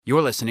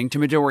You're listening to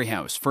Midori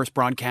House, first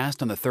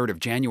broadcast on the 3rd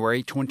of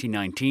January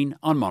 2019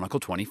 on Monocle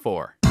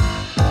 24.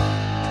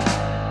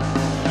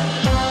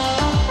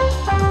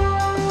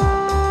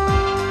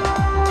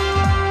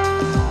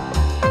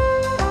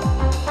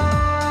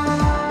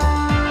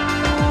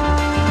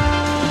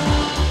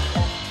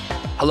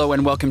 Hello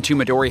and welcome to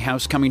Midori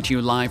House, coming to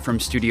you live from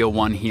Studio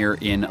One here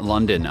in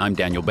London. I'm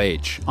Daniel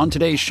Bage. On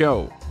today's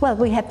show... Well,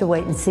 we have to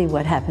wait and see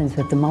what happens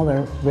with the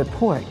Mueller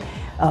report.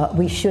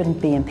 We shouldn't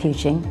be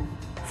impeaching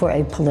for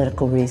a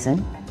political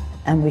reason,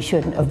 and we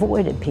shouldn't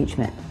avoid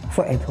impeachment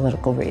for a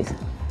political reason.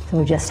 So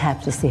we just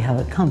have to see how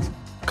it comes.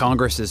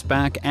 Congress is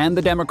back, and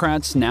the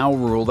Democrats now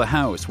rule the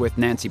House, with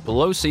Nancy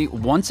Pelosi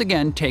once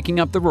again taking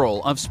up the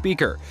role of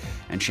Speaker.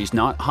 And she's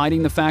not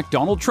hiding the fact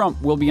Donald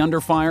Trump will be under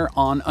fire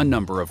on a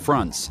number of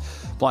fronts.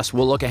 Plus,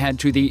 we'll look ahead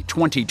to the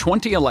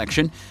 2020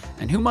 election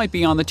and who might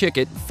be on the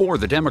ticket for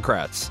the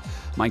Democrats.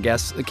 My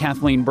guests,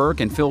 Kathleen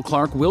Burk and Phil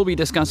Clark, will be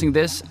discussing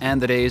this and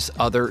the day's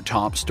other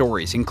top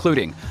stories,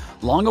 including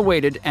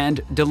long-awaited and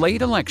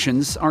delayed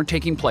elections are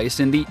taking place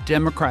in the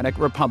Democratic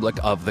Republic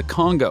of the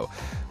Congo.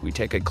 We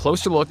take a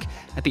closer look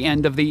at the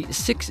end of the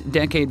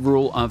 6-decade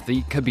rule of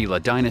the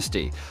Kabila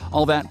dynasty.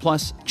 All that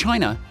plus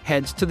China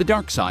heads to the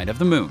dark side of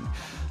the moon.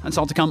 That's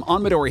all to come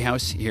on Midori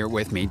House, here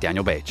with me,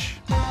 Daniel Bage.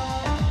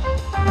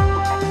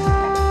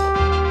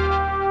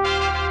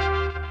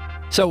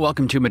 So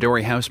welcome to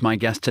Midori House. My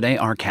guests today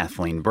are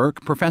Kathleen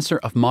Burk, Professor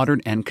of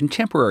Modern and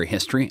Contemporary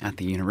History at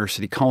the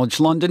University College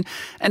London,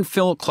 and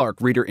Phil Clark,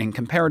 Reader in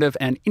Comparative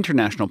and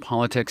International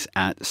Politics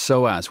at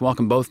SOAS.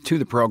 Welcome both to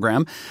the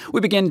program. We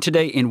begin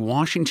today in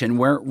Washington,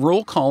 where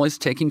roll call is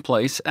taking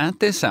place at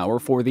this hour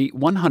for the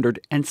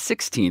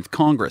 116th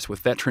Congress,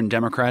 with veteran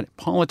Democrat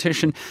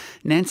politician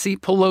Nancy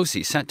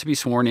Pelosi set to be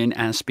sworn in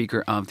as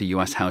Speaker of the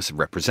U.S. House of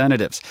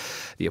Representatives.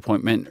 The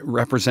appointment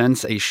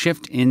represents a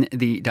shift in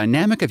the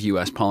dynamic of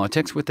U.S.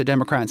 politics, with the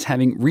Democrats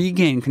having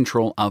regained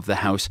control of the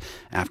House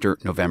after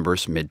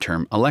November's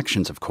midterm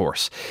elections, of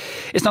course.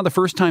 It's not the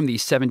first time the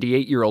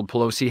 78-year-old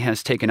Pelosi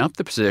has taken up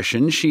the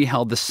position. She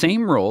held the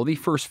same role, the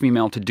first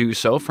female to do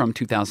so, from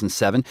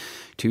 2007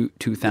 to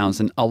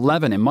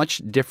 2011. A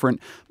much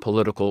different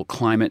political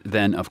climate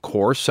then, of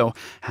course. So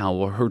how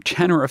will her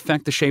tenure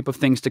affect the shape of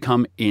things to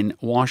come in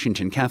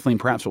Washington? Kathleen,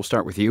 perhaps we'll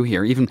start with you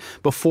here. Even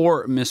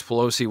before Ms.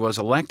 Pelosi was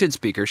elected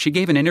Speaker, she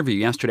gave an interview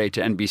yesterday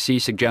to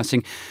NBC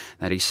suggesting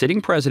that a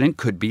sitting president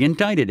could be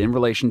indicted in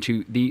relation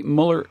to the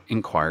Mueller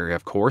inquiry,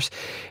 of course.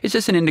 Is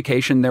this an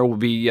indication there will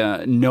be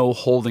no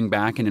holding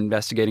back in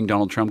investigating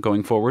Donald Trump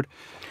going forward?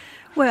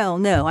 Well,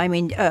 no. I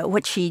mean,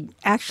 what she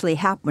actually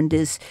happened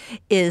is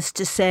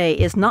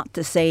not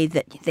to say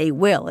that they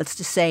will. It's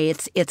to say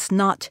it's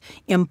not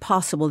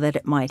impossible that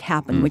it might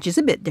happen, which is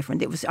a bit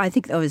different. I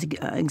think that was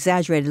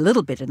exaggerated a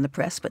little bit in the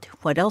press, but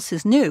what else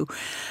is new?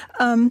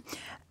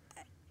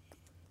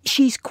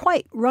 She's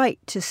quite right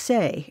to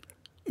say.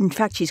 In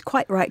fact, she's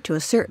quite right to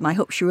assert, and I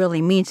hope she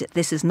really means it,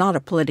 this is not a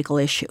political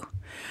issue.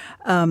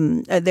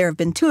 There have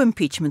been 2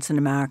 impeachments in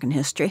American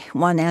history.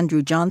 One,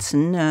 Andrew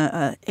Johnson,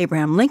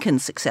 Abraham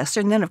Lincoln's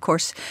successor, and then, of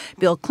course,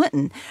 Bill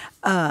Clinton.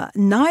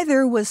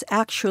 Neither was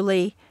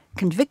actually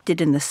convicted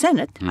in the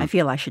Senate, I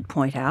feel I should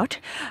point out.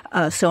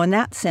 So in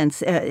that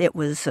sense, it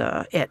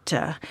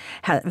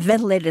had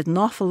ventilated an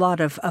awful lot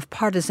of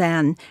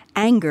partisan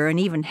anger and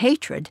even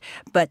hatred.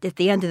 But at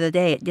the end of the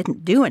day, it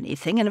didn't do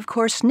anything. And of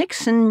course,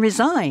 Nixon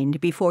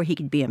resigned before he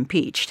could be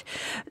impeached.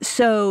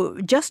 So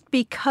just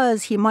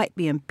because he might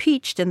be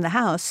impeached in the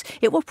House,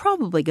 it will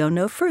probably go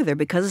no further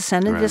because the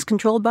Senate is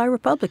controlled by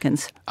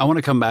Republicans. I want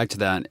to come back to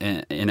that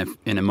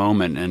in a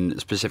moment and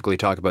specifically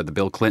talk about the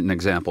Bill Clinton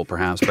example,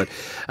 perhaps. But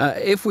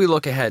if we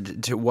look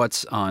ahead to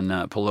what's on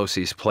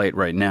Pelosi's plate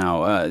right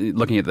now,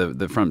 looking at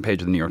the front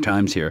page of the New York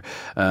Times here,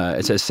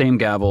 it says, same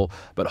gavel,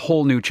 but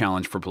whole new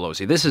challenge for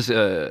Pelosi. This is,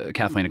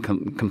 Kathleen, a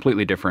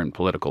completely different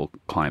political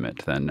climate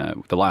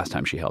than the last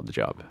time she held the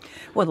job.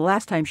 Well, the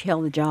last time she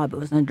held the job, it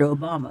was under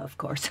Obama, of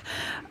course.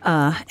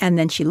 And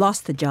then she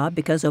lost the job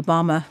because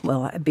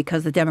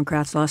because the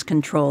Democrats lost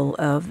control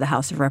of the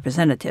House of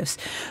Representatives.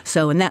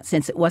 So in that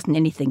sense, it wasn't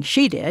anything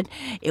she did.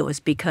 It was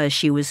because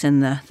she was in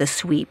the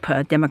sweep,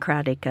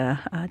 Democratic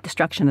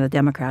destruction of the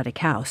Democratic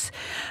House.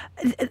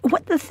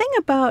 What the thing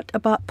about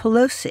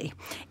Pelosi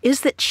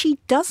is that she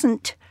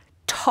doesn't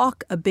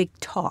talk a big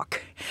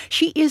talk.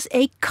 She is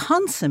a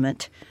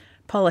consummate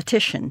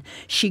politician.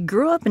 She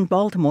grew up in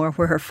Baltimore,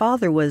 where her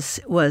father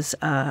was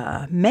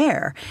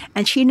mayor,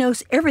 and she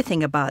knows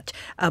everything about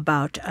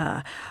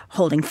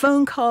holding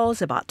phone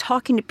calls, about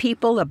talking to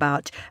people,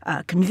 about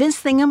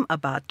convincing them,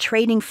 about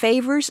trading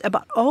favors,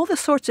 about all the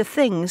sorts of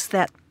things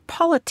that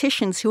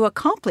politicians who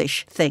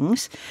accomplish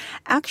things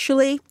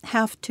actually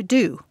have to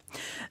do.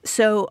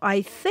 So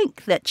I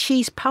think that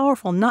she's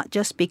powerful not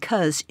just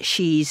because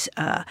she's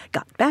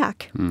got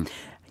back.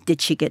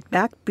 Did she get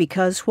back?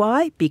 Because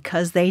why?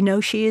 Because they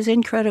know she is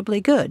incredibly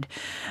good.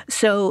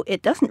 So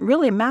it doesn't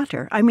really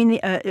matter. I mean,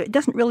 it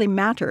doesn't really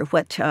matter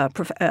what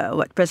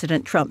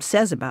President Trump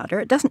says about her.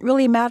 It doesn't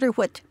really matter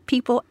what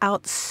people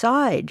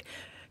outside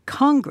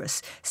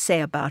Congress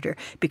say about her,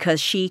 because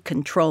she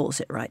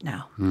controls it right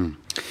now.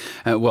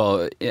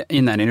 Well,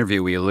 in that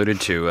interview we alluded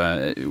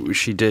to,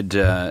 she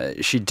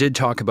did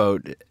talk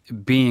about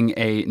being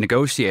a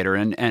negotiator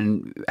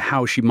and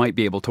how she might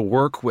be able to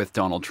work with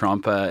Donald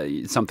Trump,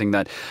 something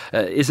that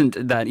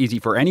isn't that easy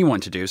for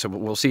anyone to do. So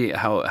we'll see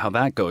how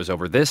that goes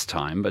over this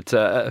time. But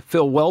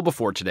Phil, well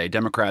before today,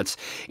 Democrats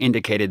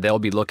indicated they'll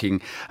be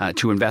looking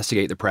to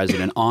investigate the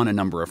president on a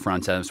number of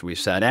fronts, as we've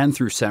said, and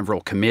through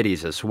several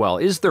committees as well.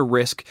 Is there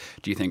risk,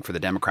 do you think, for the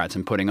Democrats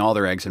in putting all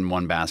their eggs in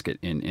one basket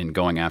in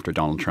going after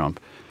Donald Trump?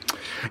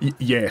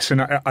 Yes,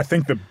 and I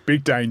think the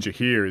big danger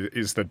here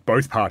is that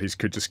both parties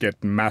could just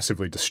get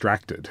massively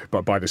distracted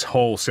by this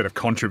whole set of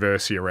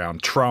controversy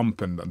around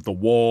Trump and the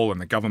wall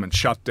and the government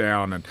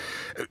shutdown. And,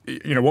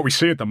 what we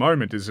see at the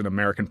moment is an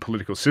American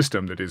political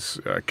system that is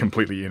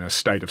completely in a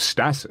state of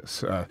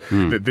stasis.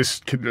 That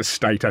this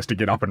state has to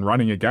get up and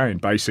running again.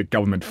 Basic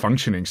government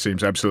functioning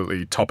seems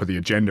absolutely top of the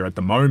agenda at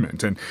the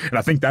moment. And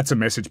I think that's a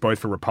message both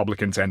for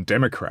Republicans and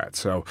Democrats.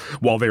 So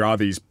while there are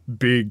these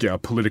big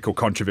political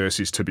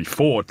controversies to be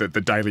fought, that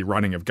the daily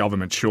running of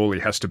government surely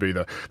has to be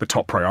the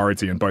top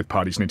priority, and both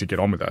parties need to get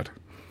on with that.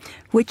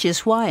 Which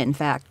is why, in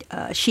fact,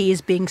 she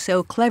is being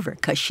so clever,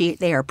 because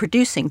they are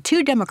producing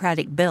 2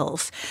 Democratic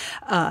bills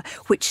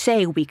which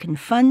say we can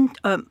fund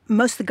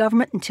most of the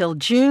government until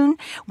June.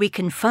 We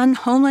can fund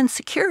Homeland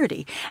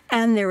Security,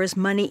 and there is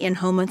money in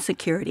Homeland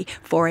Security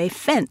for a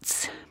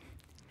fence.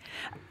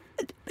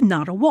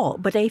 Not a wall,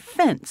 but a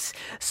fence.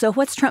 So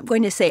what's Trump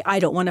going to say? I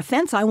don't want a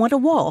fence, I want a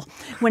wall,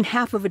 when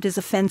half of it is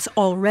a fence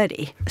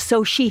already.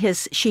 So she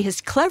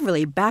has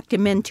cleverly backed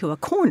him into a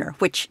corner,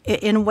 which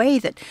in a way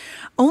that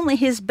only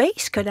his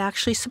base could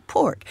actually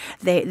support.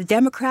 The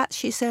Democrats,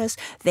 she says,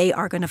 they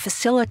are going to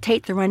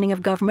facilitate the running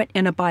of government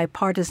in a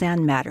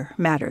bipartisan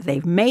matter.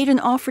 They've made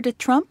an offer to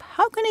Trump.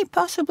 How can he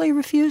possibly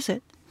refuse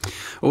it?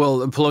 Well,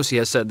 Pelosi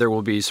has said there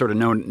will be sort of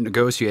no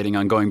negotiating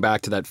on going back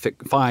to that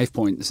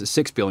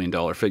 $5.6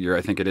 billion figure,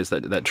 I think it is,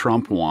 that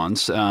Trump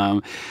wants.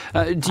 Do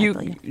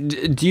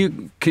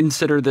you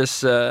consider this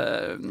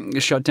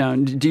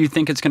shutdown, do you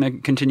think it's going to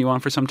continue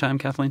on for some time,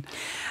 Kathleen?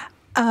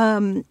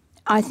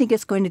 I think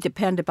it's going to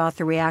depend about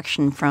the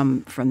reaction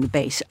from the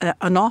base.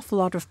 An awful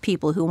lot of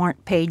people who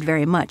aren't paid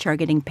very much are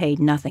getting paid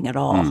nothing at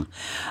all,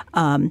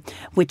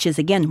 which is,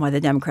 again, why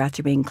the Democrats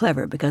are being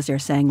clever, because they're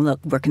saying,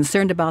 look, we're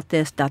concerned about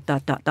this, ...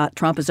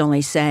 Trump is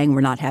only saying we're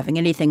not having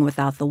anything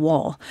without the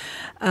wall.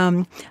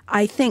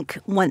 I think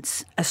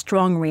once a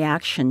strong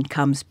reaction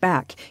comes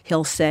back,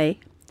 he'll say,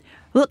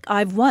 look,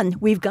 I've won.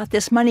 We've got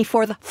this money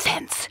for the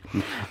fence,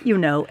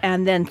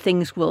 and then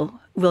things will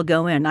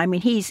go in. I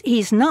mean,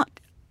 he's not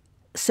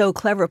so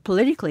clever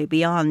politically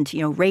beyond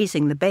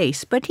raising the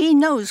base, but he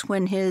knows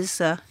when his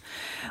not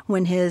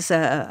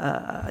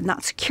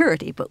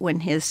security, but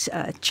when his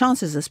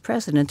chances as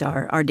president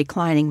are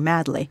declining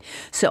madly.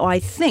 So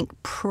I think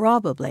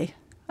probably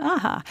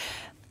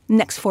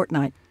next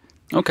fortnight.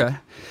 Okay.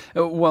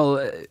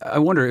 Well, I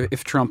wonder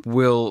if Trump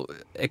will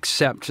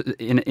accept,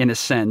 in a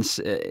sense,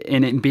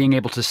 in being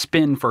able to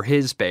spin for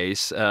his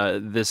base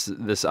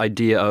this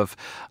idea of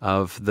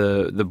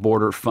the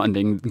border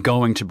funding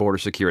going to border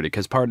security,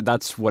 because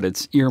that's what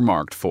it's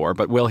earmarked for.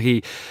 But will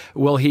he?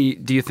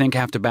 Do you think,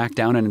 have to back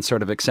down and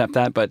sort of accept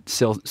that, but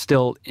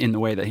still in the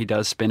way that he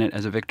does spin it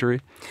as a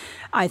victory?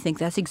 I think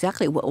that's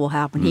exactly what will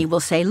happen. He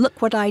will say,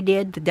 look what I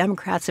did. The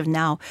Democrats have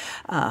now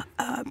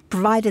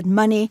provided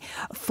money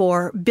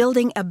for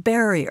building a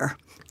barrier,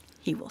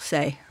 he will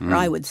say, or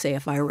I would say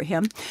if I were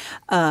him,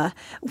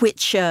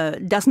 which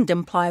doesn't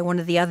imply one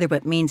or the other,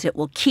 but means it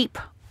will keep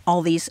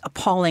all these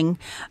appalling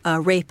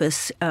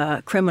rapists,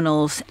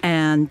 criminals,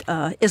 and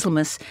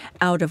Islamists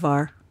out of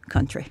our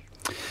country.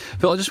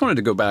 Phil, I just wanted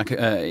to go back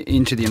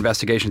into the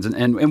investigations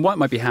and what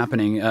might be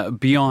happening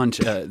beyond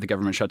the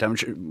government shutdown,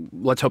 which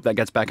let's hope that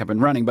gets back up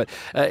and running. But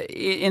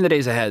in the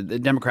days ahead, the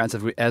Democrats,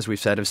 as we've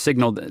said, have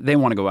signaled they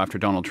want to go after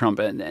Donald Trump.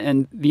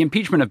 And the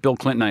impeachment of Bill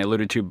Clinton, I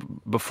alluded to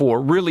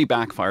before, really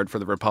backfired for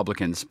the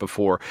Republicans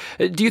before.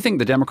 Do you think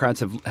the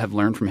Democrats have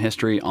learned from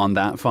history on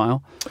that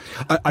file?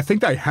 I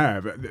think they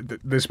have.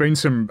 There's been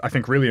some, I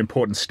think, really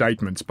important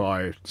statements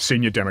by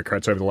senior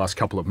Democrats over the last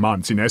couple of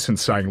months, in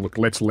essence saying, look,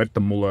 let's let the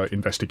Mueller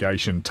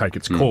investigation take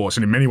its course.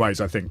 And in many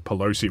ways, I think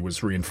Pelosi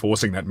was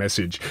reinforcing that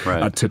message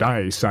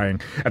today,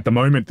 saying at the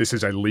moment, this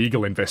is a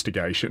legal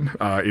investigation.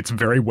 It's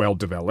very well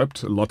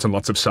developed. Lots and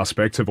lots of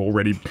suspects have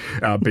already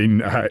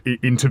been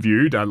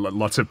interviewed.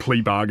 Lots of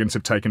plea bargains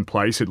have taken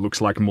place. It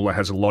looks like Mueller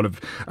has a lot of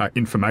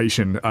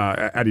information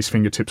at his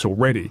fingertips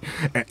already.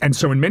 And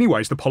so in many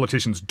ways, the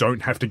politicians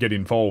don't have to get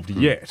involved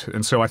yet.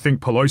 And so I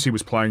think Pelosi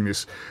was playing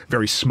this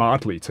very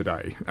smartly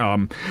today.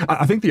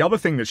 I think the other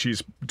thing that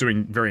she's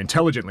doing very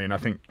intelligently, and I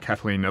think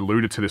Kathleen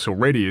alluded to this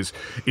already,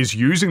 is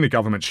using the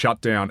government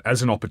shutdown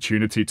as an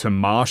opportunity to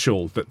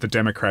marshal the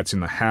Democrats in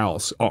the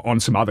House on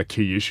some other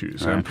key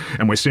issues. Right.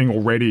 And we're seeing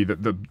already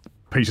that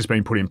piece has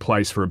been put in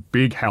place for a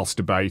big House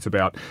debate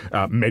about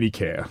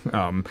Medicare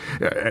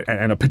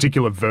and a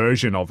particular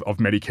version of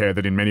Medicare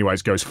that in many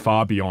ways goes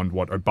far beyond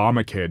what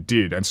Obamacare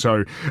did. And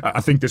so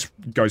I think this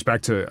goes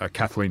back to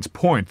Kathleen's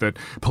point that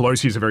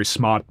Pelosi is a very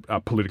smart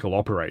political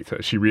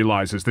operator. She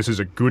realizes this is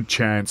a good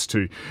chance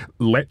to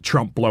let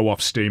Trump blow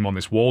off steam on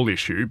this wall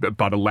issue,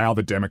 but allow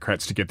the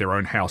Democrats to get their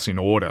own house in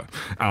order.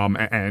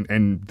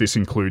 And this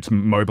includes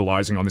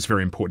mobilizing on this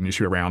very important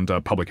issue around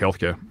public health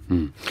care.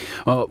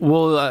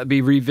 We'll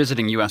be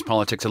revisiting U.S.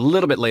 politics a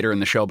little bit later in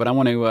the show, but I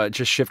want to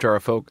just shift our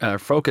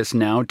focus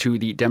now to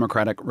the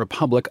Democratic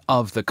Republic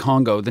of the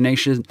Congo. The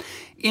nation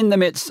in the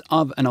midst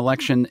of an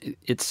election,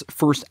 its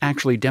first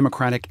actually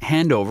democratic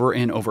handover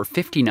in over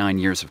 59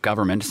 years of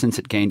government since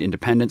it gained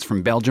independence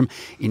from Belgium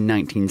in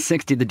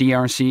 1960. The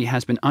DRC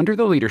has been under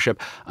the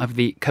leadership of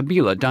the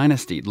Kabila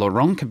dynasty.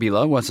 Laurent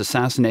Kabila was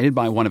assassinated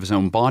by one of his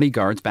own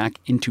bodyguards back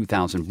in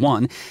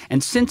 2001,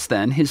 and since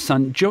then, his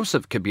son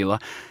Joseph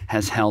Kabila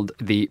has held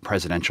the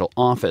presidential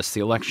office.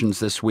 The elections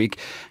this week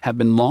have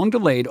been long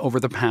delayed over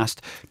the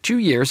past 2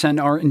 years and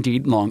are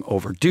indeed long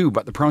overdue,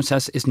 but the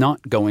process is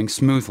not going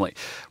smoothly.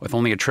 With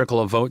only a trickle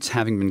of votes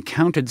having been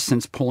counted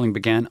since polling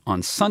began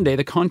on Sunday,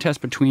 the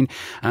contest between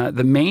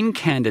the main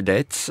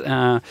candidates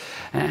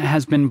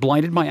has been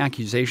blighted by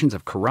accusations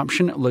of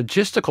corruption,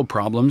 logistical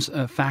problems,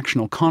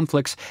 factional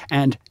conflicts,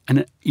 and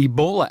an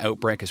Ebola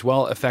outbreak as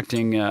well,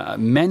 affecting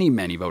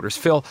many voters.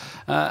 Phil,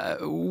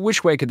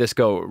 which way could this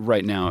go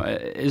right now?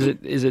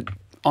 Is it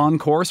on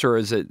course, or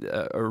is it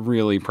a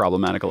really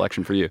problematic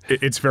election for you?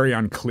 It's very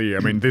unclear.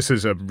 I mean, this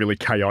is a really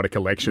chaotic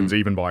election,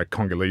 even by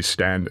Congolese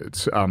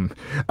standards.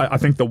 I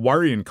think the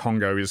worry in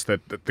Congo is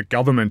that the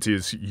government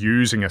is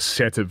using a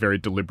set of very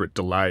deliberate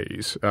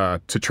delays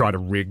to try to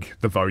rig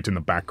the vote in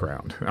the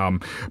background.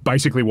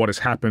 Basically, what has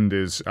happened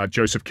is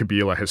Joseph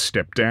Kabila has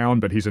stepped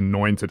down, but he's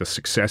anointed a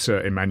successor,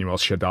 Emmanuel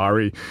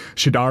Shadari.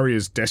 Shadari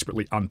is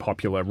desperately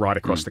unpopular right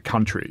across the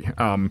country.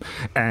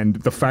 And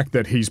the fact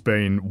that he's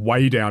been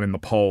way down in the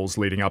polls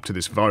leading up to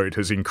this vote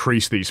has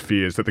increased these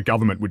fears that the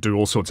government would do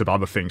all sorts of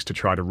other things to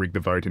try to rig the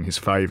vote in his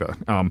favour.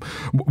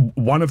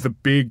 One of the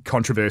big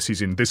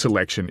controversies in this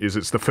election is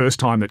it's the first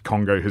time that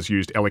Congo has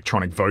used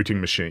electronic voting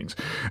machines.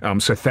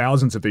 So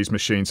thousands of these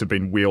machines have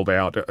been wheeled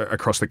out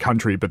across the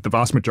country, but the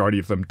vast majority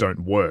of them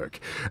don't work.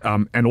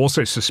 And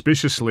also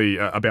suspiciously,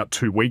 about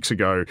 2 weeks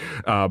ago,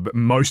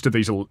 most of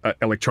these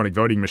electronic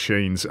voting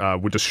machines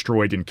were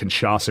destroyed in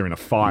Kinshasa in a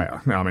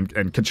fire.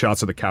 And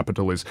Kinshasa, the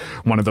capital, is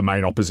one of the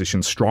main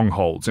opposition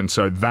strongholds. And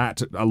so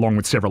that, along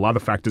with several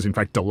other factors, in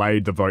fact,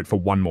 delayed the vote for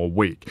one more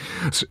week.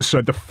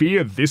 So the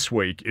fear this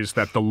week is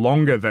that the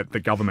longer that the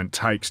government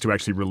takes to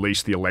actually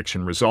release the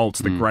election results,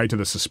 the greater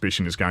the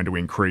suspicion is going to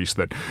increase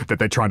that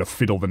they're trying to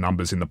fiddle the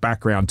numbers in the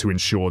background to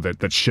ensure that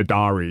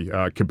Shadari,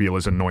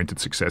 Kabila's anointed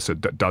successor,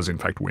 does in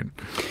fact win.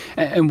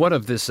 And what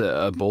of this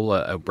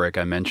Ebola outbreak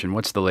I mentioned?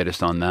 What's the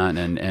latest on that,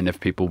 and if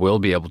people will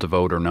be able to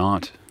vote or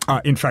not?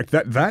 In fact,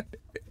 that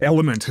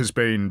element has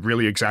been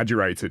really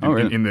exaggerated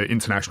in the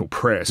international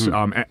press.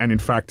 And in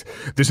fact,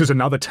 this is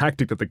another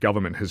tactic that the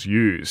government has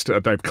used.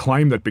 They've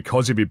claimed that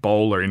because of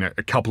Ebola in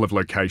a couple of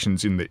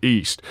locations in the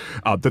east,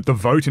 that the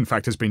vote, in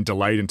fact, has been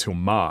delayed until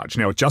March.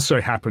 Now, it just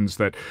so happens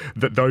that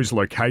those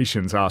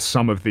locations are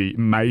some of the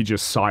major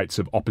sites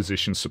of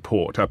opposition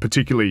support,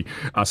 particularly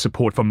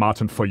support for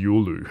Martin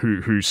Fayulu,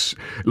 who's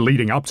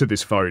leading up to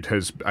this vote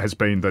has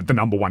been the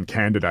number one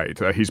candidate.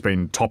 He's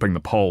been topping the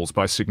polls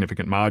by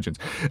significant margins.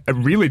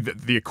 Really,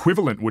 the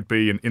equivalent would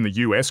be in the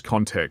US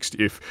context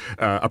if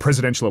a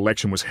presidential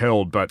election was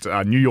held, but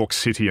New York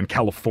City and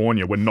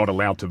California were not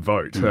allowed to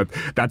vote.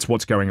 That's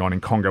what's going on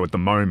in Congo at the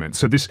moment.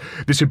 So this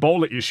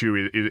Ebola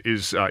issue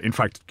is in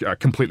fact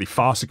completely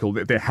farcical.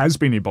 There has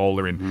been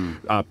Ebola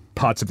in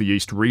parts of the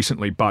East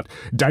recently, but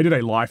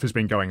day-to-day life has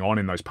been going on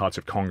in those parts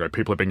of Congo.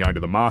 People have been going to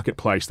the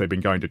marketplace, they've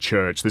been going to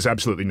church. There's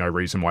absolutely no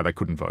reason why they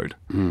couldn't vote.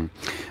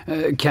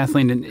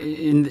 Kathleen,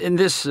 in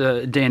this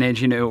day and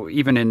age,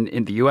 even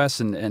in the US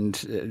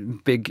and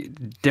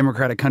big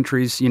democratic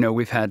countries,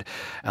 we've had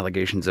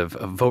allegations of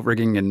vote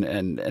rigging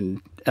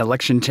and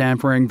election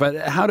tampering. But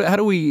how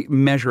do we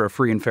measure a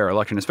free and fair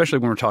election, especially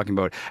when we're talking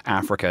about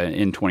Africa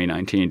in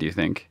 2019, do you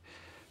think?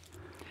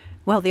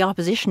 Well, the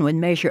opposition would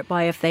measure it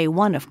by if they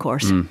won, of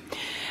course.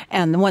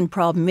 And the one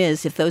problem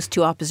is if those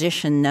two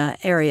opposition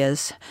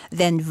areas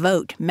then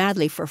vote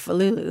madly for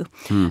Fayulu,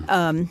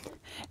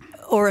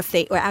 or if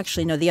they, or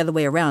actually, no, the other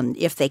way around,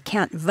 if they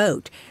can't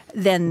vote,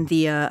 then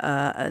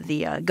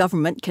the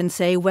government can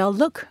say, well,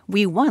 look,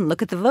 we won.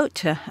 Look at the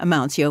vote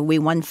amounts. We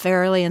won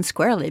fairly and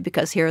squarely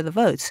because here are the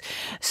votes.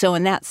 So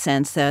in that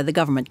sense, the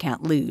government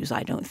can't lose,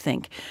 I don't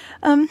think.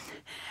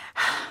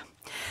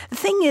 The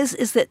thing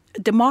is that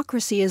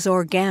democracy is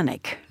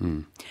organic.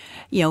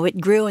 It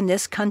grew in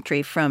this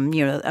country from,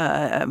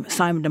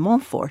 Simon de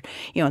Montfort,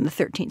 in the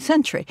 13th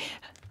century.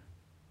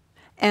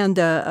 And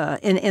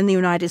in the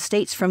United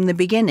States from the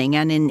beginning,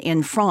 and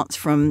in France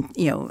from,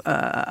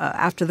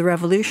 after the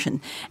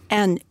Revolution.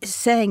 And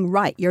saying,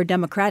 right, you're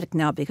democratic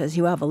now because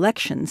you have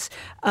elections,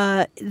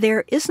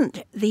 there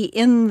isn't the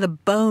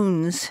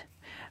in-the-bones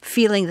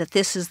feeling that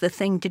this is the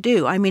thing to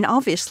do. I mean,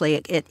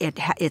 obviously,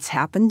 it's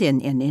happened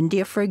in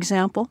India, for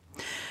example,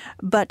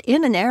 but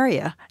in an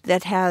area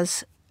that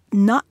has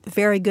not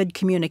very good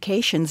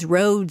communications,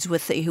 roads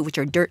which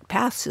are dirt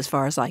paths as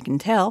far as I can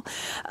tell,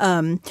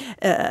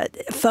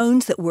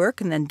 phones that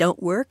work and then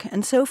don't work,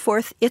 and so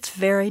forth. It's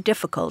very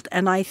difficult,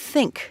 and I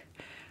think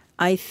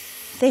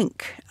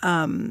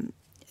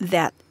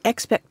that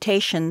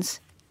expectations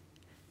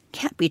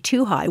can't be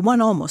too high. One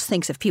almost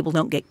thinks if people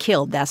don't get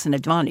killed, that's an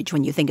advantage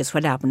when you think it's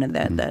what happened in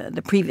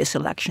the previous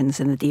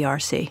elections in the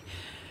DRC.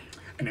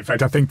 And in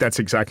fact, I think that's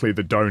exactly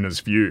the donors'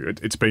 view.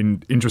 It's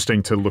been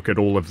interesting to look at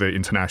all of the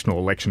international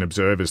election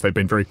observers. They've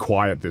been very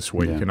quiet this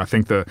week. Yeah. And I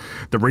think the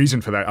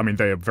reason for that, I mean,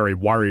 they are very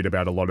worried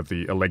about a lot of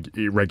the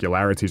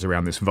irregularities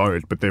around this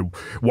vote, but they're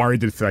worried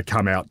that if they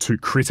come out too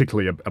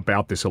critically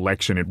about this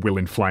election, it will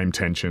inflame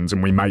tensions.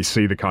 And we may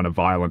see the kind of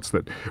violence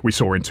that we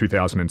saw in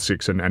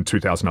 2006 and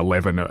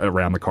 2011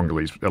 around the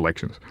Congolese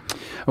elections.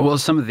 Well,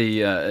 some of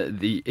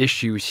the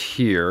issues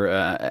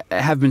here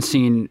have been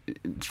seen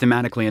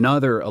thematically in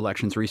other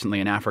elections recently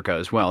in Africa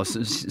as well,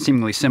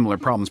 seemingly similar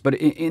problems. But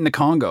in the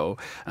Congo,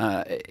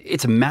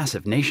 it's a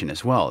massive nation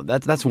as well.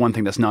 That's one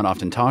thing that's not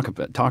often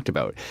talked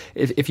about.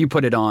 If you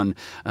put it on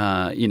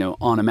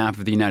a map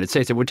of the United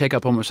States, it would take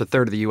up almost a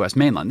third of the U.S.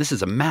 mainland. This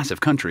is a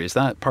massive country. Is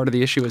that part of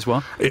the issue as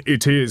well?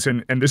 It is,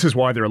 and this is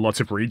why there are lots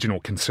of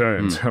regional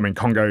concerns. I mean,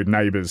 Congo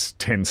neighbours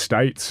 10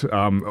 states.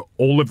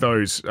 All of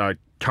those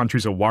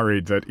countries are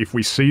worried that if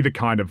we see the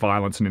kind of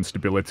violence and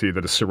instability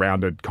that has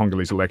surrounded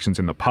Congolese elections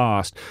in the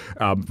past,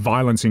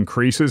 violence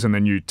increases, and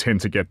then you tend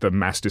to get the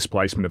mass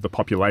displacement of the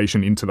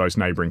population into those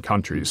neighbouring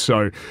countries.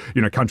 So,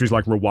 countries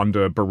like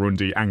Rwanda,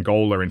 Burundi,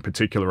 Angola in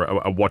particular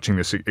are watching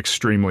this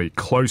extremely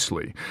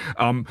closely.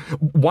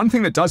 One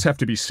thing that does have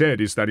to be said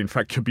is that, in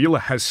fact,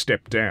 Kabila has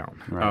stepped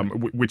down,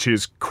 right, which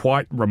is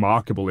quite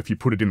remarkable if you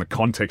put it in the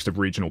context of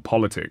regional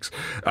politics.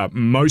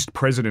 Most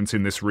presidents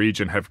in this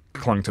region have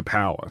clung to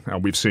power.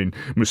 We've seen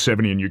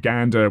Museveni in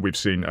Uganda, we've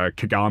seen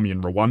Kagame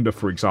in Rwanda,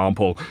 for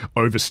example,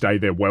 overstay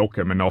their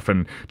welcome and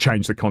often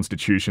change the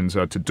constitutions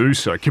to do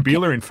so.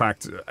 Kabila, in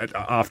fact,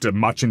 after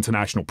much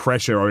international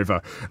pressure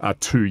over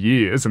 2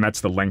 years, and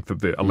that's the length of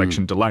the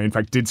election delay, in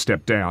fact, did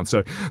step down.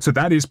 So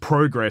that is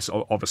progress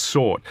of a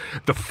sort.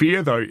 The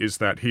fear, though, is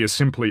that he has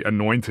simply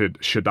anointed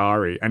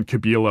Shadari, and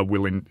Kabila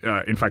will,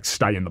 in fact,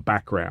 stay in the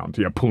background,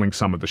 pulling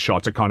some of the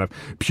shots, a kind of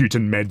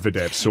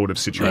Putin-Medvedev sort of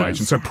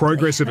situation. So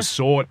progress of a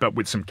sort, but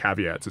with some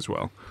caveats as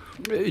well.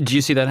 Do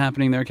you see that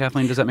happening there,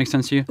 Kathleen? Does that make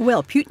sense to you?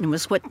 Well, Putin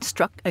was what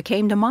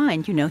came to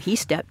mind. He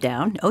stepped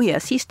down. Oh,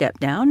 yes, he stepped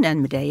down,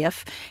 and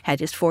Medvedev had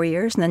his 4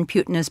 years, and then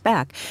Putin is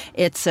back.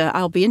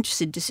 I'll be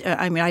interested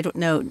to I don't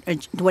know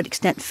to what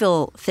extent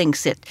Phil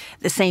thinks that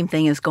the same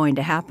thing is going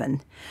to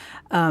happen.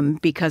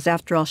 Because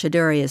after all,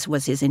 Shadari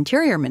was his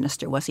interior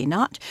minister, was he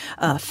not?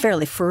 A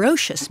fairly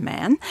ferocious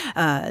man,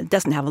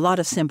 doesn't have a lot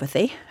of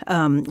sympathy.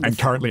 And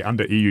currently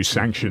under EU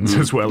sanctions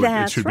as well,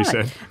 it should be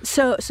said.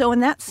 So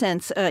in that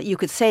sense, you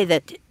could say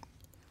that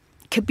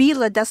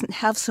Kabila doesn't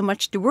have so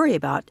much to worry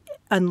about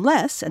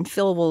unless, and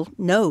Phil will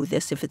know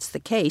this if it's the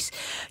case,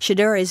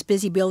 Shadari is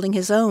busy building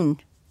his own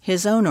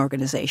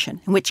organization,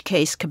 in which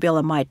case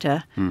Kabila might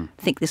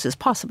think this is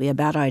possibly a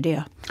bad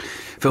idea.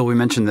 Phil, we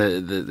mentioned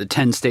the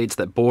 10 states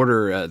that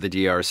border the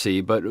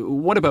DRC, but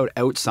what about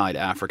outside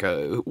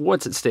Africa?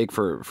 What's at stake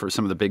for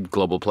some of the big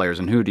global players,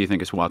 and who do you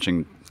think is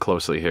watching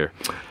closely here?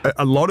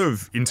 A lot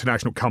of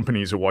international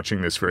companies are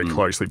watching this very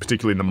closely,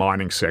 particularly in the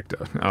mining sector.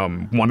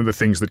 One of the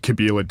things that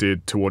Kabila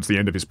did towards the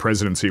end of his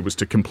presidency was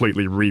to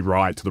completely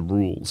rewrite the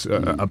rules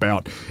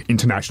about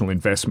international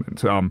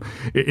investment.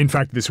 In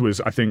fact, this was,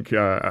 I think,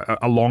 a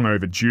long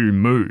overdue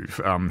move.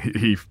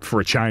 He, for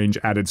a change,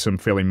 added some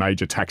fairly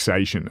major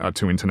taxation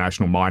to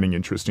international mining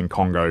interest in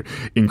Congo,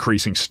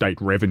 increasing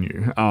state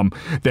revenue.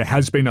 There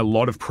has been a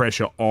lot of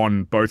pressure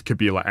on both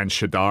Kabila and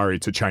Shadari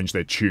to change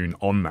their tune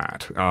on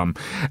that.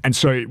 And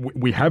so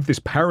we have this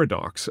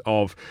paradox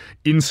of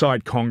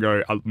inside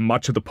Congo,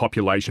 much of the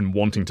population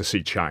wanting to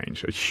see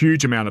change. A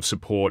huge amount of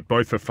support,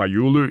 both for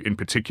Fayulu in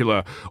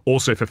particular,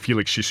 also for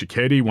Felix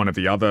Tshisekedi, one of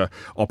the other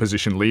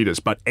opposition leaders.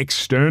 But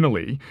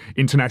externally,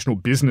 international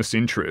business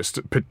interests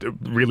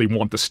really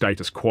want the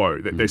status quo.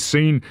 They're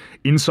seen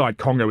inside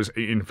Congo as,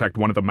 in fact,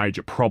 one of the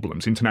major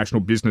problems. International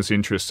business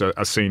interests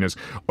are seen as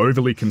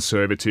overly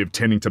conservative,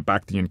 tending to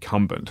back the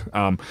incumbent.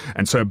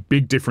 And so a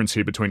big difference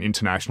here between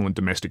international and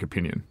domestic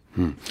opinion.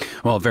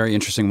 Well, a very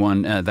interesting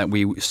one that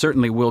we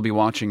certainly will be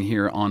watching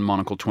here on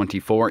Monocle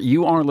 24.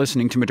 You are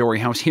listening to Midori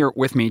House here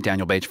with me,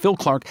 Daniel Bates, Phil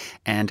Clark,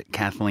 and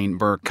Kathleen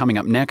Burk. Coming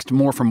up next,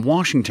 more from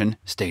Washington.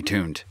 Stay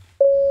tuned.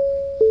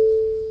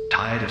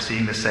 Tired of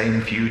seeing the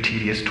same few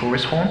tedious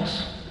tourist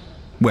haunts?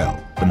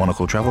 Well, the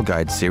Monocle Travel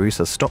Guide series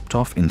has stopped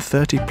off in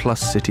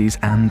 30-plus cities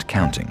and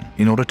counting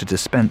in order to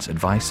dispense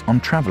advice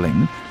on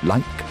travelling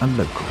like a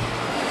local.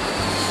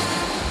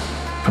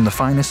 From the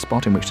finest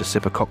spot in which to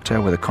sip a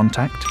cocktail with a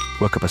contact,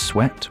 work up a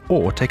sweat,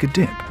 or take a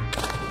dip.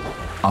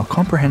 Our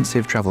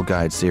comprehensive travel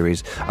guide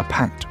series are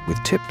packed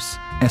with tips,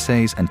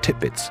 essays, and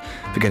tidbits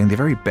for getting the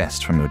very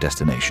best from your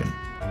destination.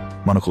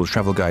 Monocle's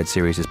travel guide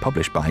series is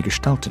published by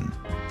Gestalten.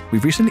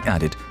 We've recently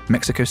added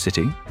Mexico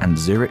City and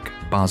Zurich,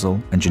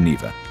 Basel and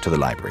Geneva to the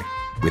library,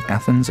 with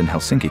Athens and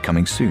Helsinki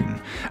coming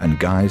soon, and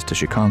guides to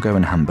Chicago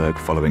and Hamburg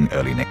following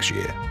early next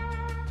year.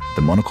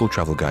 The Monocle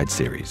Travel Guide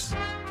series.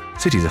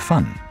 Cities are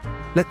fun.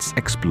 Let's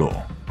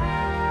explore.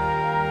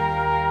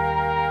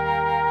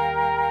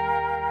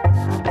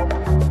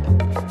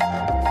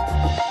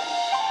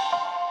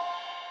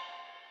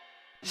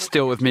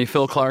 Still with me,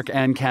 Phil Clark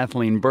and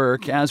Kathleen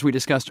Burk. As we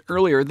discussed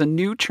earlier, the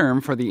new term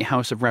for the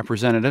House of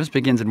Representatives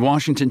begins in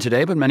Washington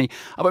today, but many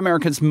of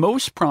America's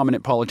most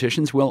prominent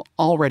politicians will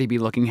already be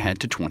looking ahead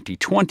to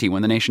 2020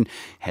 when the nation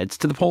heads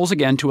to the polls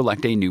again to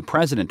elect a new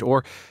president,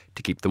 or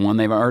to keep the one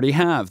they already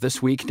have.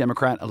 This week,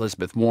 Democrat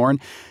Elizabeth Warren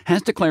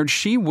has declared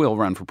she will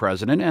run for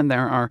president, and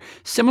there are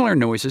similar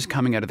noises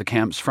coming out of the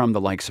camps from the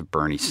likes of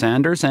Bernie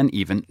Sanders and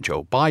even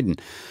Joe Biden.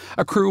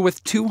 A crew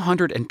with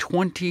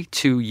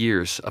 222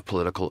 years of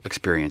political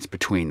experience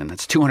between them.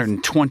 That's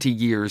 220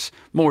 years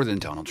more than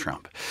Donald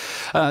Trump.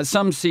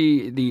 Some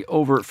see the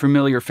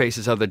over-familiar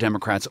faces of the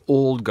Democrats'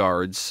 old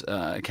guards,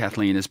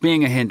 Kathleen, as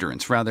being a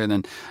hindrance rather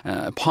than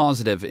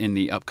positive in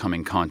the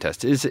upcoming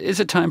contest. Is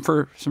it time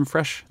for some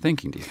fresh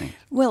thinking, do you think?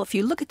 Well, if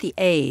you look at the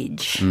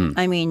age,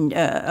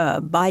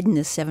 Biden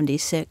is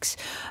 76.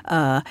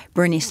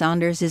 Bernie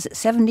Sanders is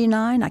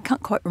 79. I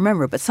can't quite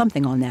remember, but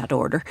something on that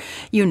order,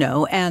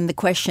 And the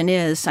question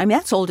is,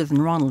 that's older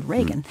than Ronald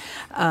Reagan.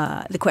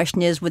 The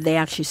question is, would they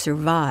actually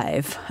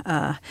survive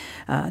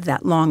that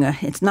long?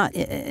 It's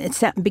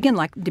begin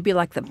to be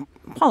like the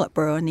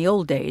Politburo in the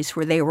old days,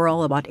 where they were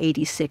all about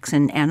 86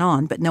 and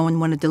on, but no one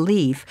wanted to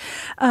leave.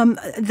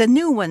 The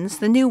new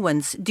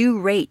ones do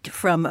rate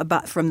from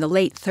the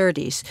late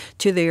 30s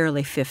to the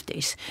early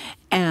 50s.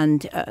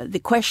 And the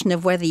question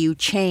of whether you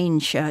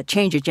change a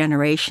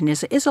generation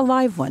is a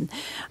live one.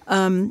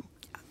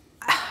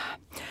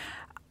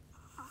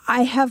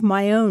 I have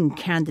my own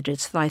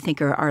candidates that I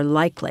think are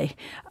likely,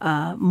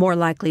 more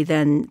likely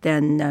than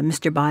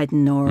Mr.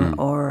 Biden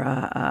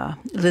or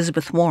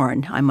Elizabeth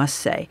Warren, I must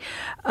say.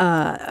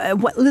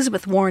 What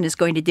Elizabeth Warren is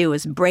going to do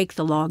is break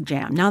the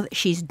logjam. Now that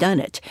she's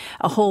done it,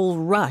 a whole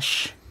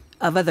rush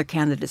of other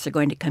candidates are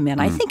going to come in.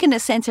 I think, in a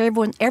sense,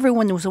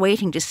 everyone was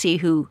waiting to see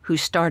who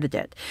started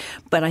it.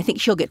 But I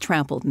think she'll get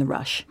trampled in the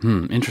rush.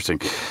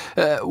 Interesting.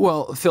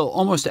 Well, Phil,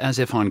 almost as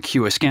if on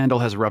cue, a scandal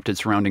has erupted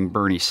surrounding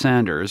Bernie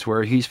Sanders,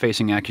 where he's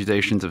facing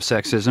accusations of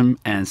sexism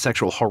and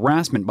sexual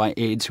harassment by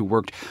aides who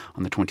worked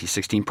on the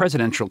 2016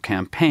 presidential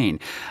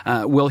campaign.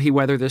 Will he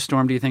weather this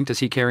storm, do you think? Does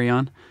he carry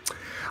on?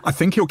 I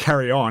think he'll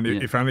carry on,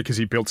 if only because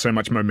he built so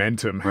much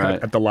momentum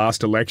at the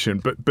last election.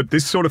 But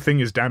this sort of thing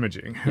is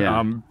damaging,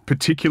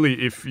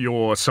 particularly if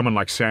you're someone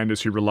like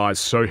Sanders who relies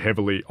so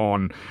heavily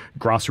on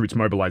grassroots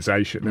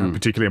mobilization,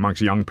 particularly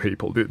amongst young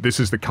people. This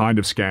is the kind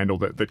of scandal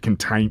that can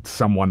taint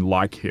someone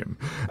like him.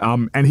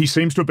 And he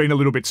seems to have been a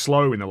little bit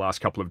slow in the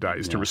last couple of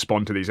days to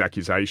respond to these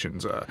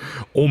accusations,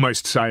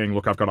 almost saying,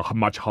 look, I've got a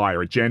much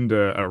higher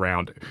agenda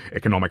around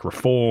economic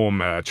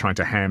reform, trying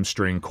to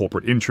hamstring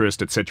corporate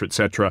interest, et cetera, et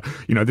cetera.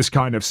 This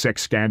kind of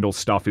sex scandal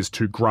stuff is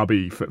too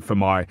grubby for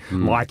my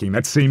liking.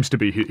 That seems to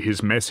be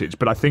his message.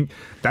 But I think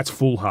that's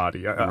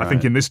foolhardy. I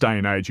think in this day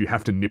and age, you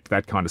have to nip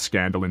that kind of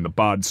scandal in the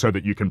bud so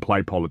that you can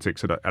play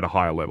politics at a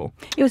higher level.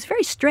 It was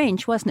very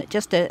strange, wasn't it?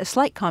 Just a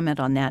slight comment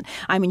on that.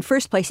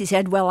 First place, he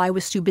said, well, I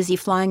was too busy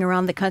flying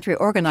around the country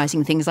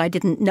organizing things. I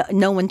didn't know,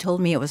 no one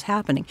told me it was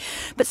happening.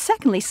 But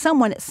secondly,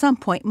 someone at some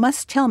point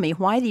must tell me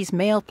why these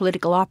male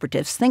political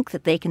operatives think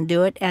that they can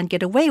do it and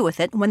get away with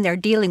it when they're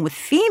dealing with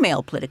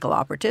female political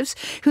operatives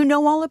who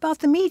know all about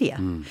the media.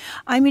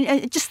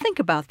 Just think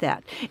about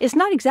that. It's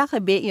not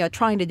exactly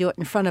trying to do it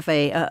in front of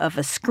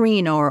a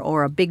screen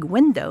or a big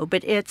window,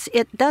 but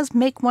it does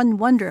make one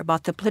wonder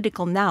about the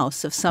political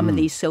nous of some of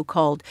these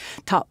so-called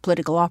top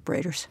political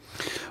operators.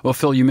 Well,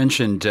 Phil, you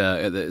mentioned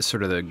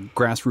the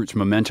grassroots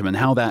momentum and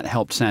how that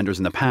helped Sanders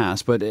in the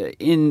past, but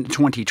in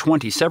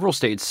 2020, several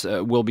states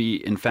will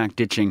be, in fact,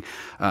 ditching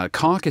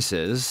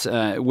caucuses,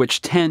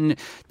 which tend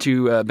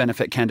to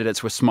benefit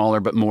candidates with smaller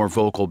but more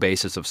vocal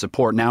bases of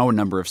support. Now, a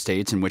number of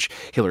states in which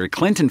Hillary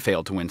Clinton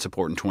failed to win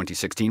support in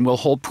 2016 will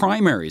hold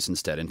primaries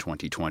instead in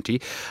 2020.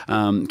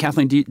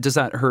 Kathleen, does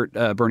that hurt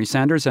Bernie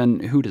Sanders,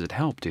 and who does it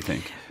help, do you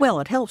think?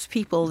 Well, it helps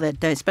people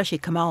that, especially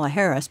Kamala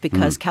Harris,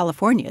 because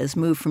California has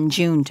moved from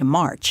June to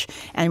March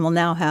and will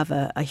now have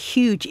a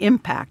huge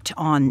impact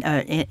on,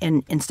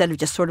 instead of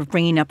just sort of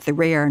bringing up the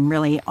rear and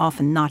really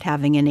often not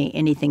having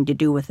anything to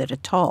do with it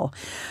at all.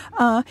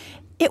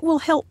 It will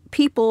help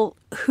people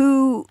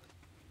who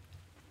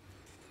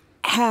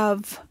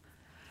have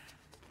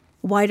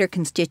wider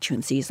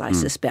constituencies, I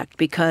suspect,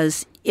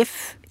 because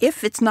if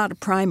it's not a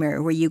primary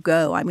where you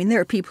go,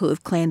 there are people who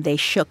have claimed they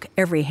shook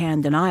every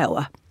hand in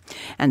Iowa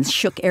and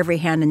shook every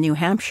hand in New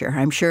Hampshire.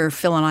 I'm sure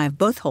Phil and I have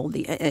both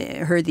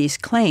heard these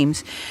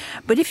claims.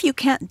 But if you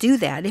can't do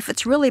that, if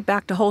it's really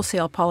back to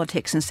wholesale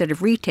politics instead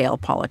of retail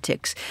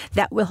politics,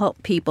 that will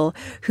help people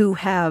who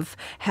have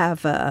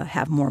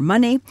more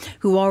money,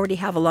 who already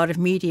have a lot of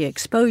media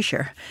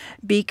exposure,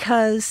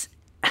 because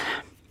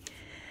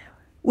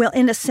Well,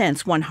 in a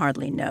sense, one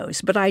hardly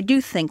knows. But I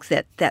do think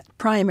that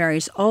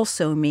primaries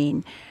also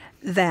mean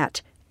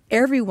that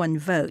everyone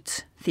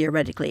votes,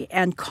 theoretically,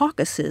 and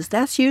caucuses,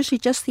 that's usually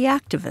just the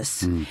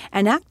activists.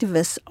 And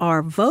activists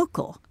are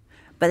vocal,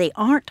 but they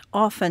aren't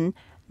often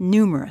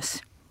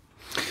numerous.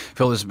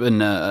 Phil, there's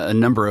been a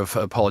number of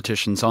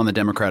politicians on the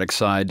Democratic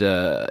side,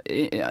 on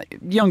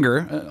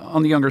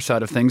the younger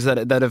side of things,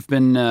 that have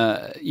been,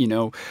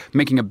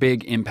 making a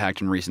big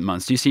impact in recent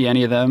months. Do you see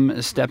any of them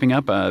stepping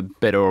up?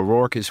 Beto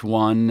O'Rourke is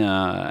one.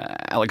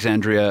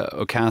 Alexandria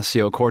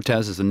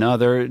Ocasio-Cortez is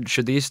another.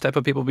 Should these type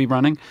of people be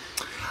running?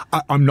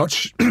 I'm not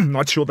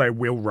sure they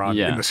will run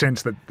in the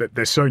sense that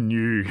they're so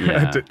new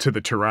to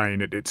the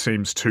terrain. It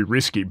seems too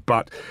risky,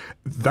 but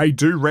they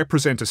do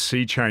represent a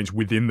sea change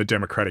within the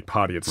Democratic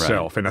Party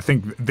itself. Right. And I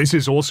think this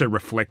is also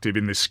reflective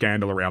in this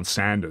scandal around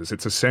Sanders.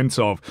 It's a sense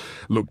of,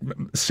 look,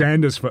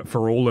 Sanders,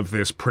 for all of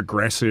this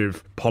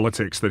progressive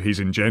politics that he's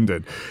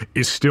engendered,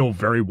 is still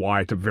very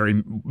white, a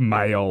very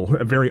male,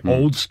 a very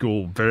old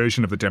school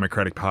version of the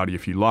Democratic Party,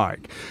 if you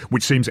like,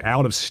 which seems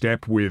out of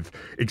step with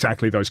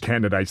exactly those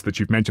candidates that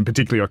you've mentioned,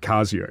 particularly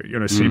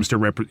Ocasio, seems to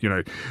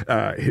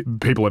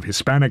people of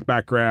Hispanic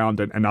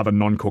background and other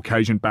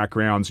non-Caucasian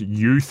backgrounds,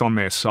 youth on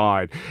their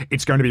side.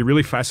 It's going to be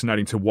really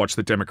fascinating to watch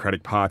the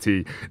Democratic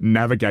Party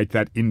navigate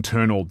that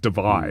internal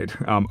divide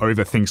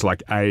over things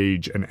like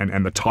age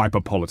and the type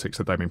of politics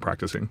that they've been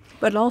practicing.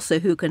 But also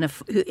who can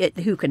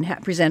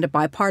present a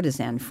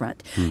bipartisan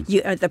front.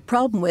 The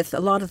problem with a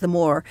lot of the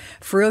more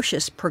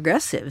ferocious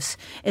progressives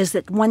is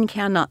that one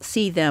cannot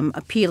see them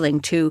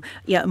appealing to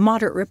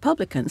moderate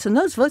Republicans, and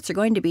those votes are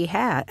going to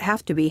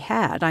have to be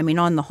had. I mean,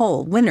 on the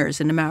whole,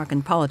 winners in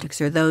American politics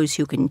are those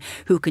who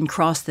can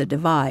cross the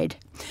divide.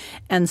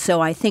 And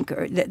so I think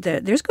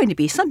there's going to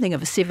be something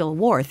of a civil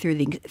war through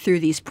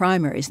these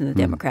primaries in the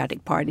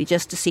Democratic Party,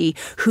 just to see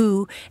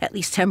who, at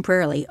least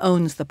temporarily,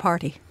 owns the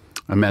party.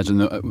 I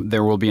imagine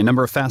there will be a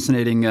number of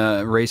fascinating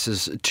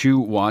races to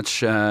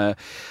watch. I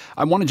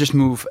want to just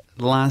move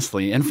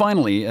lastly and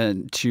finally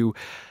to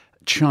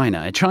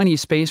China. A Chinese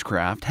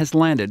spacecraft has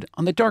landed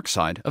on the dark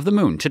side of the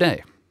moon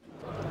today.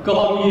 各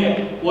号注意，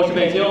我是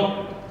北京。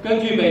根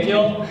据北京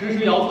实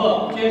时遥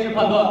测监视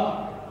判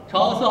断，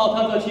长安4号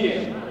探测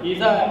器已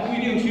在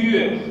预定区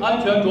域安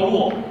全着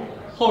陆，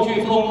后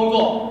续操作工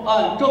作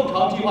按正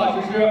常计划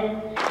实施。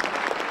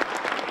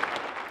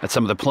 That's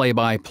some of the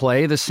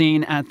play-by-play, the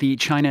scene at the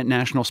China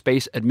National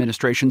Space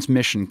Administration's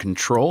Mission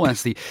Control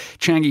as the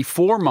Chang'e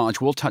 4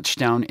 module touched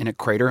down in a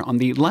crater on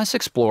the less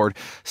explored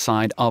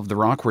side of the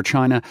rock, where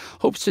China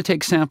hopes to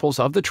take samples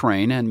of the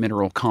terrain and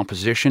mineral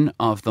composition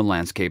of the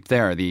landscape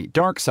there. The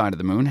dark side of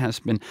the moon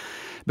has been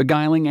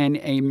beguiling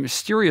a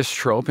mysterious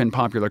trope in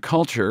popular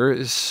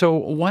culture, so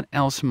what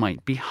else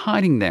might be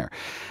hiding there?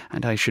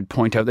 And I should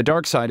point out the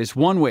dark side is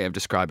one way of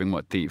describing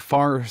what the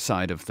far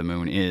side of the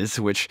moon is,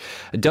 which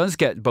does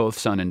get both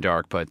sun and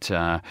dark, but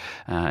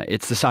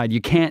it's the side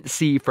you can't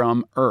see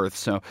from Earth.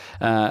 So,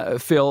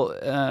 Phil,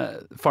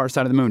 far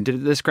side of the moon,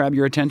 did this grab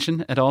your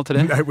attention at all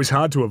today? It was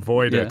hard to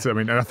avoid it. I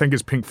mean, I think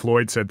as Pink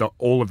Floyd said,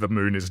 all of the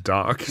moon is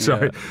dark.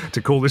 So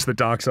to call this the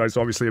dark side is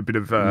obviously a bit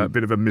of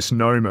a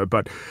misnomer.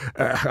 But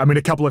I mean,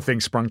 a couple of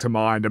things sprung to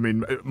mind. I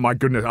mean, my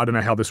goodness, I don't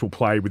know how this will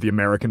play with the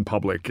American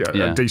public.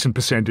 A decent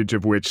percentage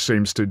of which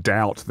seems to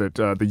doubt that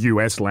the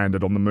US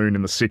landed on the moon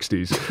in the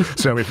 60s.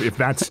 So if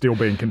that's still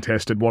being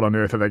contested, what on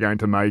earth are they going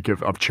to make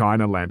of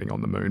China landing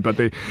on the moon? But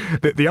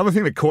the other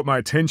thing that caught my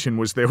attention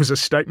was there was a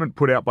statement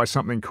put out by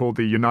something called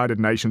the United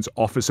Nations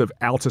Office of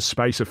Outer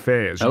Space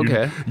Affairs,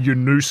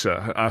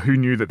 UNOOSA. Who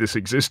knew that this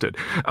existed?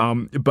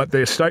 But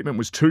their statement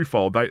was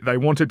twofold. They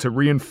wanted to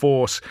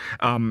reinforce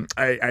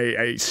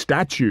a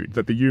statute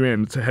that the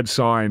UN had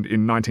signed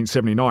in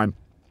 1979,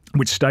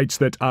 which states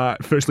that,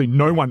 firstly,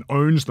 no one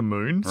owns the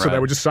moon. So they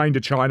were just saying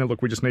to China,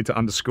 look, we just need to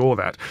underscore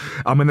that.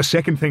 And the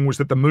second thing was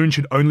that the moon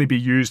should only be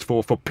used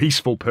for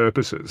peaceful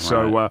purposes.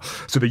 Right.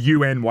 So the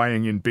UN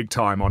weighing in big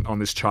time on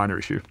this China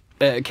issue.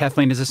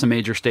 Kathleen, is this a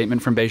major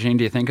statement from Beijing,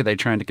 do you think? Are they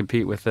trying to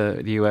compete with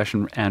the US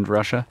and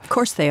Russia? Of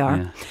course they are.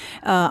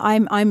 Yeah.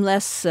 I'm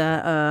less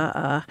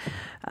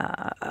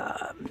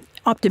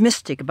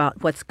optimistic about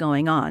what's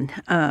going on.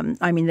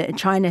 I mean,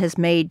 China has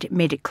made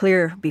it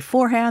clear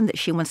beforehand that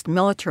she wants to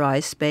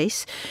militarize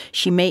space.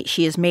 She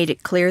has made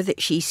it clear that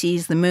she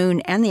sees the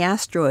moon and the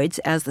asteroids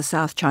as the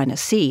South China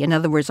Sea. In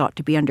other words, ought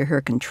to be under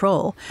her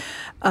control.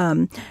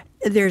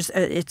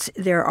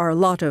 There are a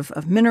lot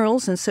of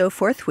minerals and so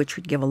forth, which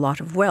would give a lot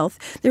of wealth.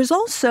 There's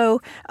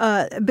also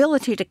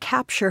ability to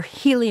capture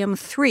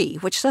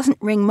helium-3, which doesn't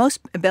ring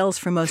most bells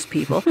for most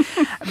people.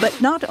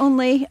 But not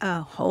only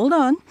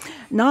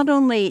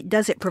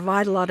does it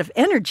provide a lot of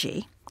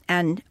energy,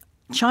 and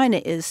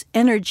China is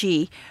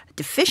energy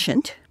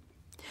deficient,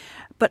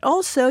 but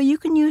also you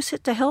can use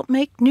it to help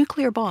make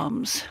nuclear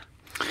bombs.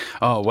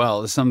 Oh, well,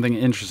 there's something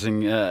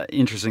interesting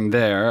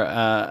there.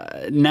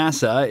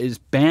 NASA is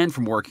banned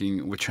from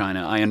working with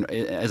China,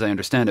 as I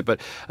understand it.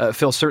 But,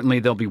 Phil, certainly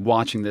they'll be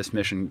watching this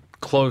mission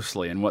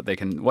closely and what they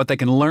can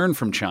learn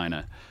from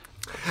China.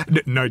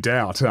 No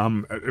doubt,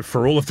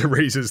 for all of the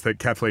reasons that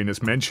Kathleen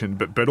has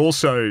mentioned, but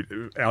also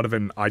out of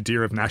an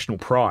idea of national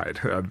pride.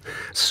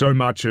 So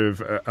much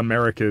of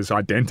America's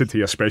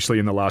identity, especially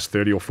in the last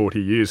 30 or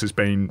 40 years, has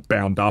been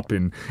bound up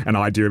in an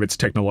idea of its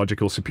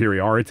technological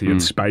superiority,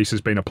 and space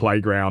has been a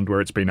playground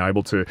where it's been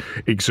able to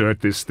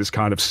exert this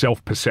kind of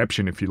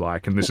self-perception, if you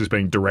like, and this has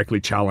been directly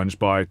challenged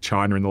by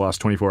China in the last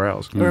 24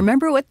 hours.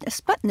 Remember what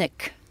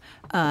Sputnik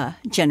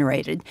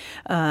generated.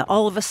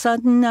 All of a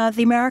sudden,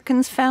 the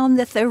Americans found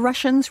that the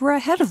Russians were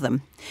ahead of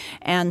them.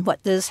 And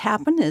what does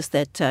happen is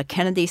that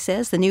Kennedy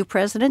says, the new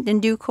president in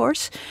due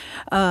course,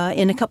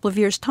 in a couple of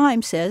years'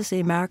 time, says the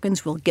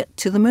Americans will get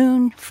to the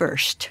moon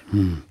first.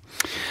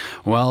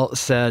 Well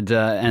said.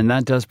 And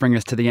that does bring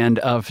us to the end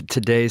of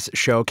today's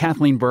show.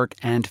 Kathleen Burk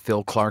and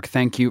Phil Clark,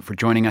 thank you for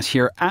joining us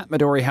here at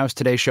Midori House.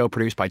 Today's show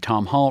produced by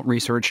Tom Hall,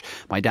 research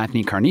by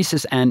Daphne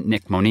Carnesis and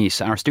Nick Moniz.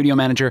 Our studio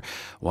manager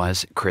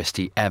was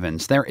Christy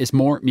Evans. There is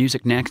more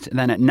music next.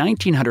 Then at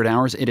 1900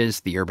 hours, it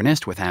is The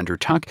Urbanist with Andrew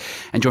Tuck.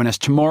 And join us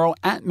tomorrow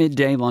at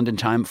midday London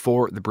time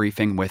for the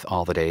briefing with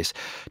all the day's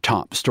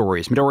top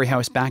stories. Midori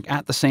House back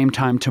at the same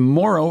time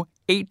tomorrow,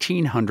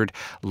 1800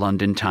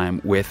 London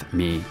time with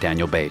me,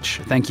 Daniel Bache.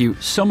 Thank you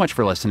so much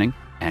for listening,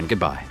 and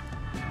goodbye.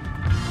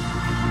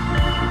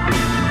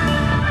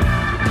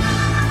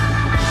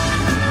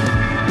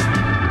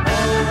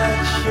 All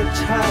that you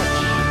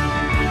touch,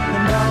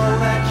 and all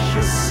that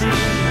you see,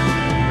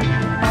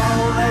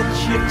 all that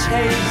you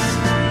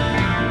taste,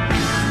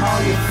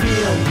 all you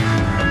feel,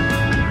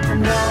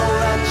 and all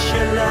that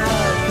you love.